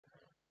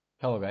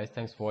Hello guys,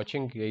 thanks for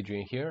watching.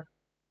 Adrian here.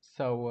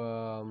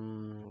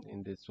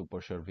 In this super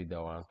short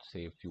video, I want to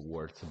say a few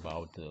words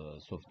about the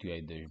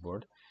SwiftUI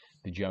dashboard,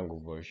 the Django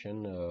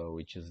version,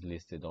 which is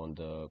listed on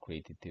the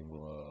Creative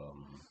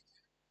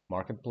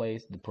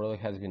marketplace. The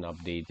product has been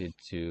updated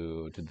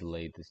to the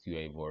latest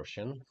UI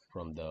version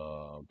from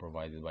the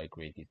provided by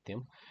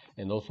Creative-Tim,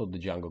 and also the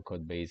Django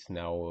code base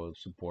now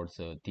supports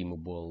a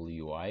themable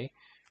UI,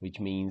 which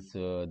means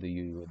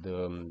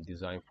the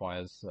design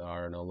files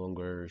are no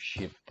longer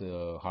shipped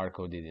hard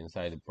coded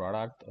inside the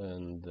product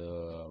and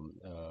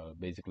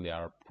basically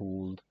are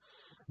pulled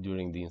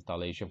during the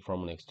installation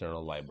from an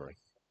external library.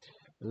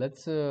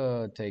 Let's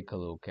take a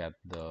look at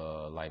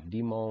the live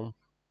demo.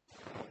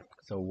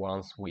 So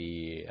once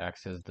we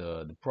access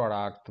the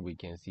product, we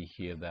can see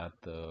here that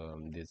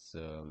this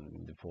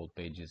default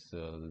page is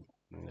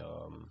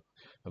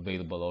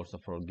available also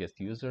for guest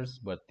users,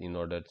 but in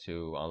order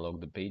to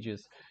unlock the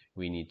pages,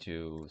 we need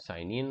to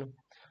sign in.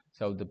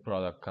 So the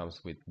product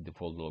comes with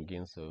default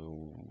login,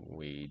 so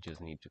we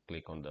just need to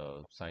click on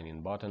the sign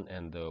in button,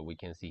 and we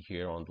can see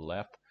here on the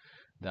left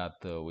that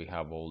we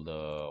have all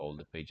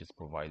the pages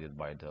provided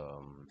by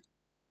the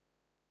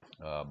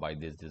by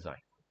this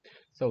design.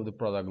 So the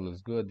product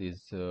looks good,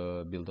 is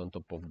built on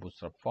top of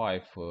Bootstrap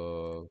 5,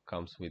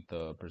 comes with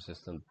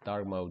persistent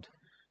dark mode,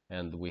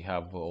 and we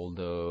have all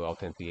the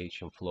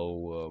authentication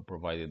flow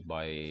provided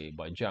by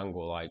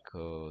Django, like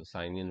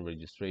sign in,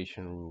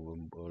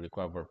 registration,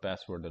 recover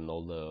password, and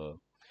all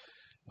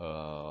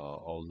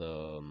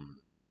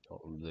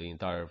the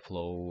entire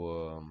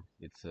flow.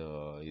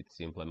 It's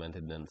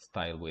implemented and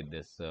styled with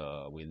this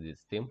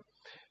theme.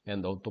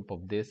 And on top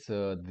of this,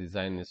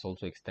 design is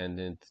also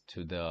extended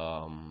to the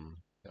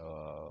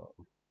uh,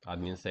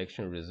 admin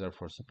section reserved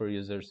for super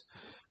users,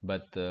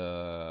 but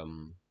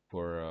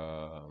for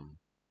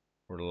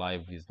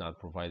live is not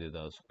provided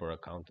a super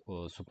account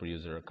or super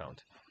user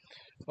account.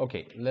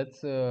 Okay,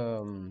 let's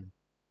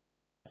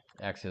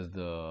access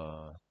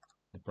the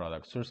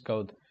product source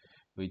code,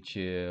 which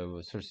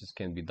sources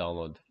can be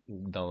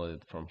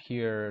downloaded from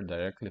here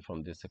directly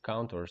from this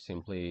account, or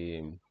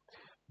simply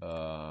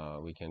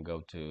we can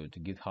go to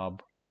GitHub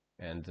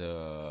and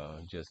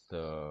just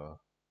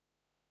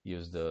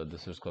use the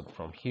source code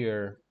from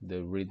here.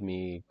 The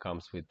README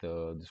comes with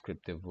a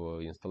descriptive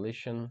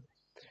installation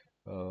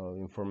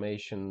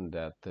information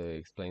that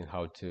explain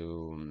how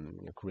to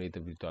create a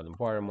virtual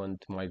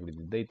environment, migrate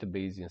the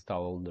database,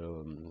 install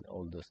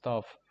all the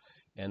stuff,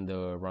 and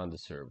run the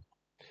server.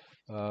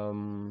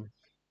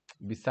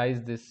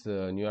 Besides this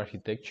new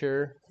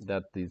architecture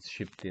that is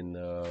shipped in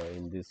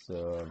this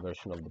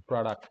version of the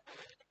product,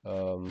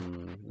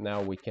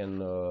 now we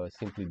can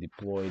simply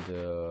deploy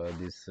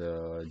this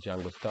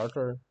Django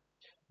starter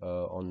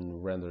on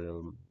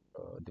render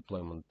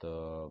deployment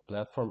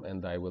platform,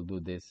 and I will do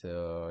this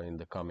in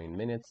the coming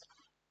minutes.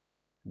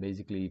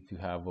 Basically, if you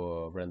have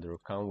a render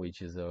account,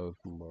 which is a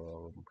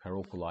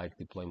Heroku-like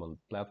deployment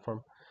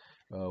platform,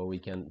 we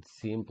can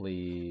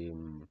simply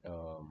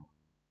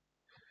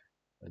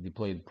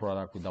deploy the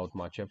product without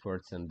much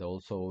efforts, and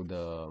also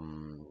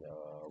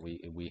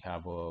we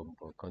have a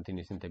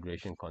continuous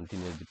integration,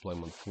 continuous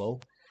deployment flow,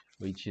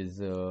 which is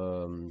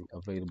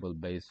available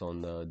based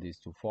on these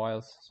two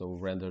files. So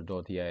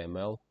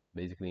render.eiml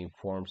basically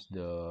informs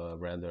the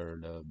render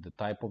the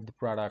type of the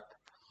product,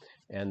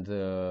 and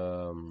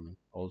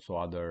also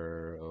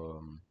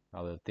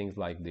other things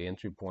like the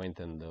entry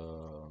point and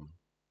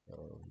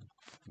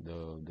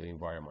the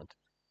environment.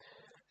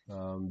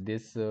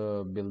 This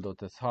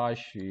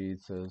build.sh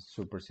is a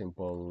super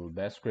simple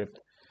bash script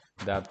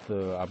that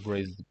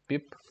upgrades the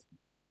pip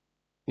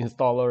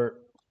installer,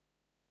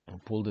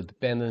 pull the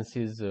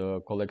dependencies,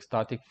 collect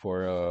static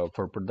for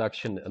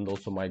production, and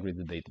also migrate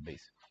the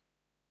database.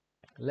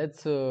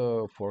 Let's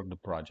fork the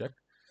project.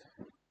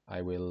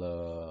 I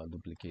will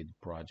duplicate the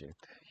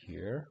project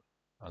here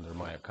under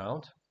my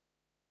account.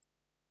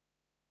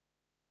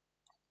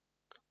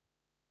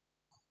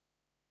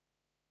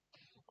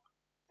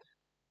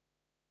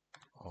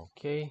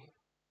 Okay.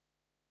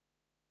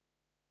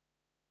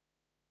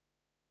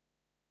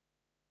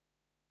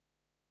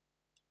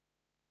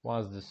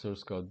 Once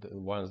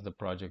the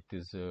project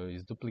is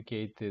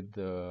duplicated,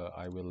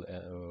 I will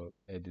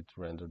edit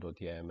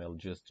render.yml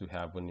just to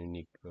have a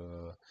unique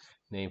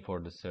name for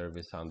the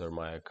service under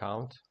my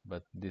account,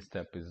 but this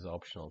step is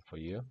optional for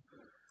you.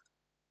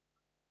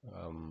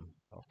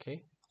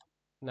 Okay,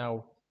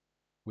 now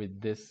with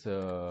this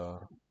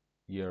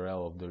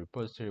URL of the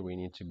repository, we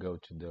need to go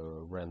to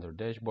the render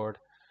dashboard,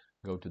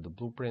 go to the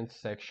blueprint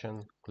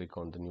section, click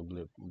on the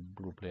new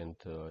blueprint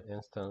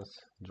instance,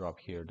 drop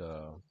here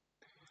the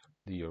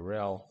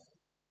URL.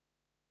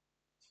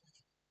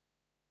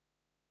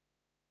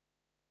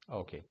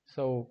 Okay,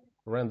 so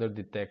render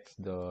detects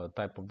the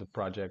type of the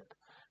project.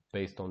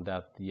 Based on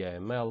that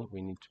YAML,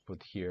 we need to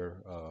put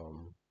here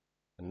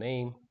a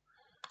name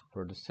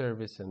for the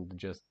service and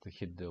just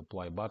hit the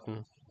apply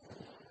button.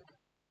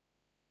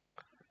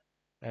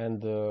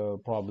 And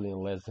probably in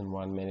less than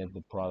 1 minute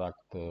the product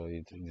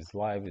it is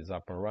live, is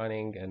up and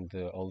running, and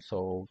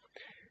also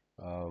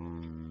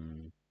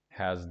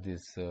has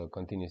this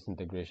continuous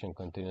integration,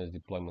 continuous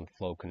deployment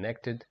flow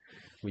connected,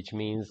 which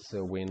means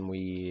when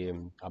we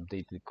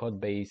update the code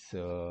base,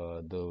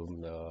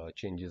 the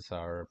changes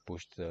are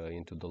pushed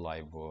into the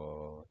live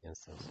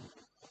instance.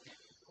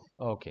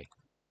 Okay,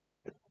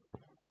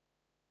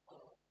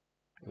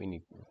 we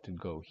need to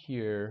go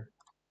here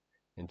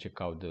and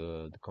check out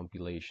the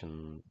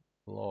compilation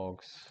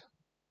logs.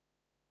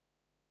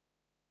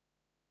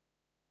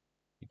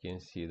 You can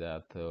see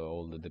that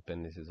all the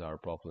dependencies are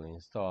properly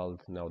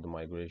installed. Now the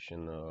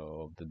migration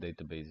of the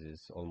database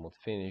is almost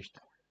finished,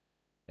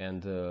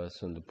 and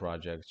soon the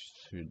project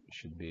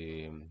should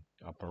be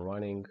up and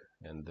running,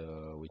 and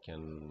we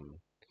can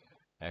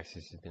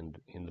access it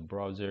in the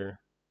browser.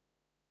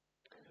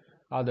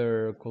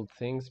 Other cool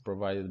things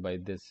provided by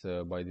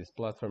this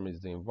platform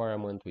is the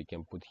environment. We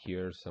can put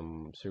here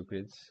some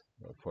secrets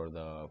for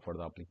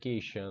the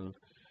application.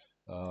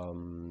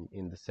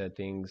 In the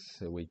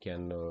settings, we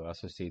can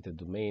associate a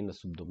domain, a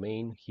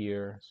subdomain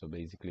here. So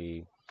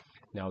basically,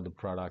 now the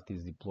product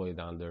is deployed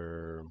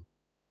under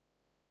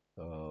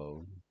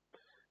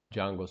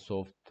Django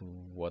soft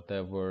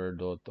whatever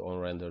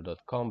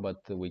 .onrender.com, but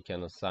we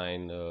can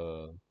assign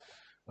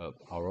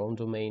our own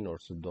domain or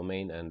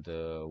subdomain, and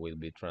will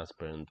be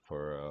transparent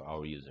for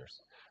our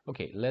users.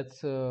 Okay,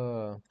 let's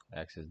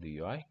access the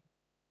UI.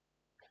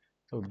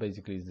 So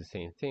basically it's the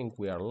same thing.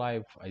 We are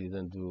live. I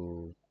didn't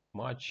do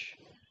much.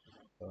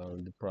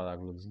 The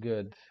product looks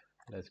good.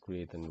 Let's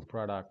create a new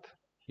product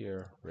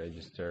here.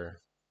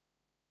 Register.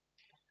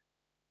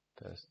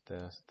 Test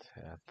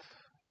at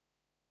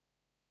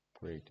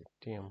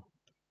Creative-Tim.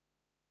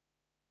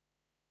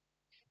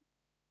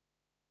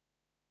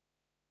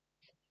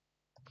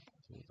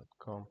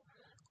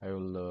 I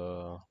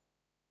will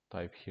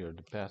type here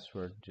the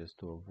password just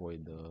to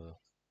avoid the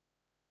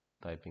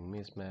typing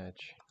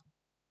mismatch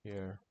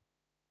here.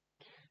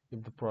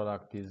 If the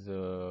product is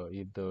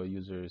if the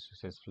user is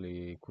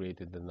successfully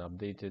created and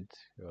updated,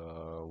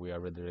 we are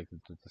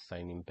redirected to the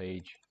sign-in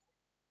page,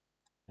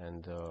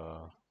 and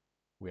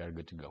we are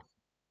good to go.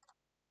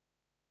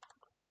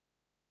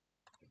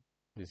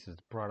 This is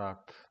the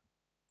product.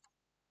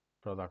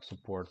 Product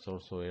supports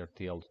also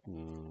RTL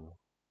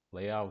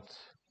layout,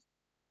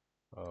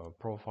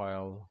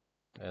 profile,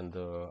 and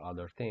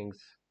other things.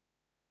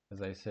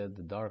 As I said,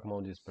 the dark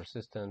mode is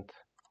persistent,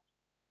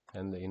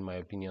 and in my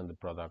opinion the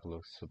product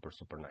looks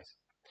super nice.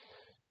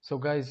 So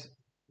guys,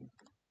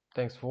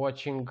 thanks for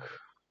watching.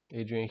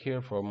 Adrian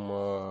here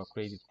from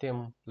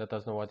Creative-Tim. Let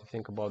us know what you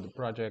think about the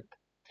project.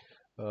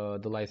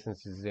 The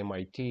license is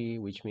MIT,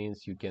 which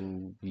means you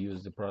can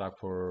use the product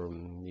for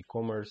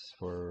e-commerce,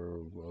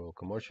 for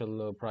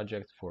commercial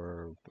projects,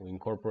 for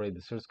incorporate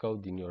the source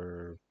code in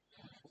your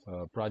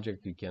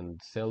project. You can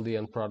sell the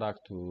end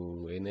product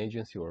to an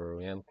agency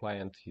or end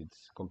client.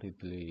 It's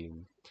completely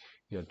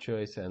your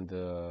choice, and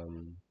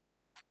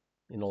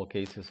in all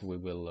cases we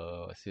will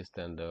assist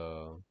and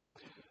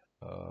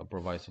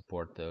provide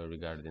support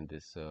regarding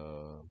this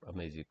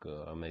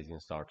amazing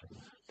starter.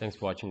 Thanks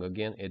for watching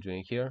again.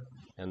 Adrian here,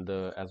 and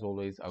as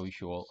always, I wish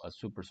you all a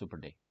super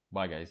day.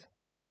 Bye guys.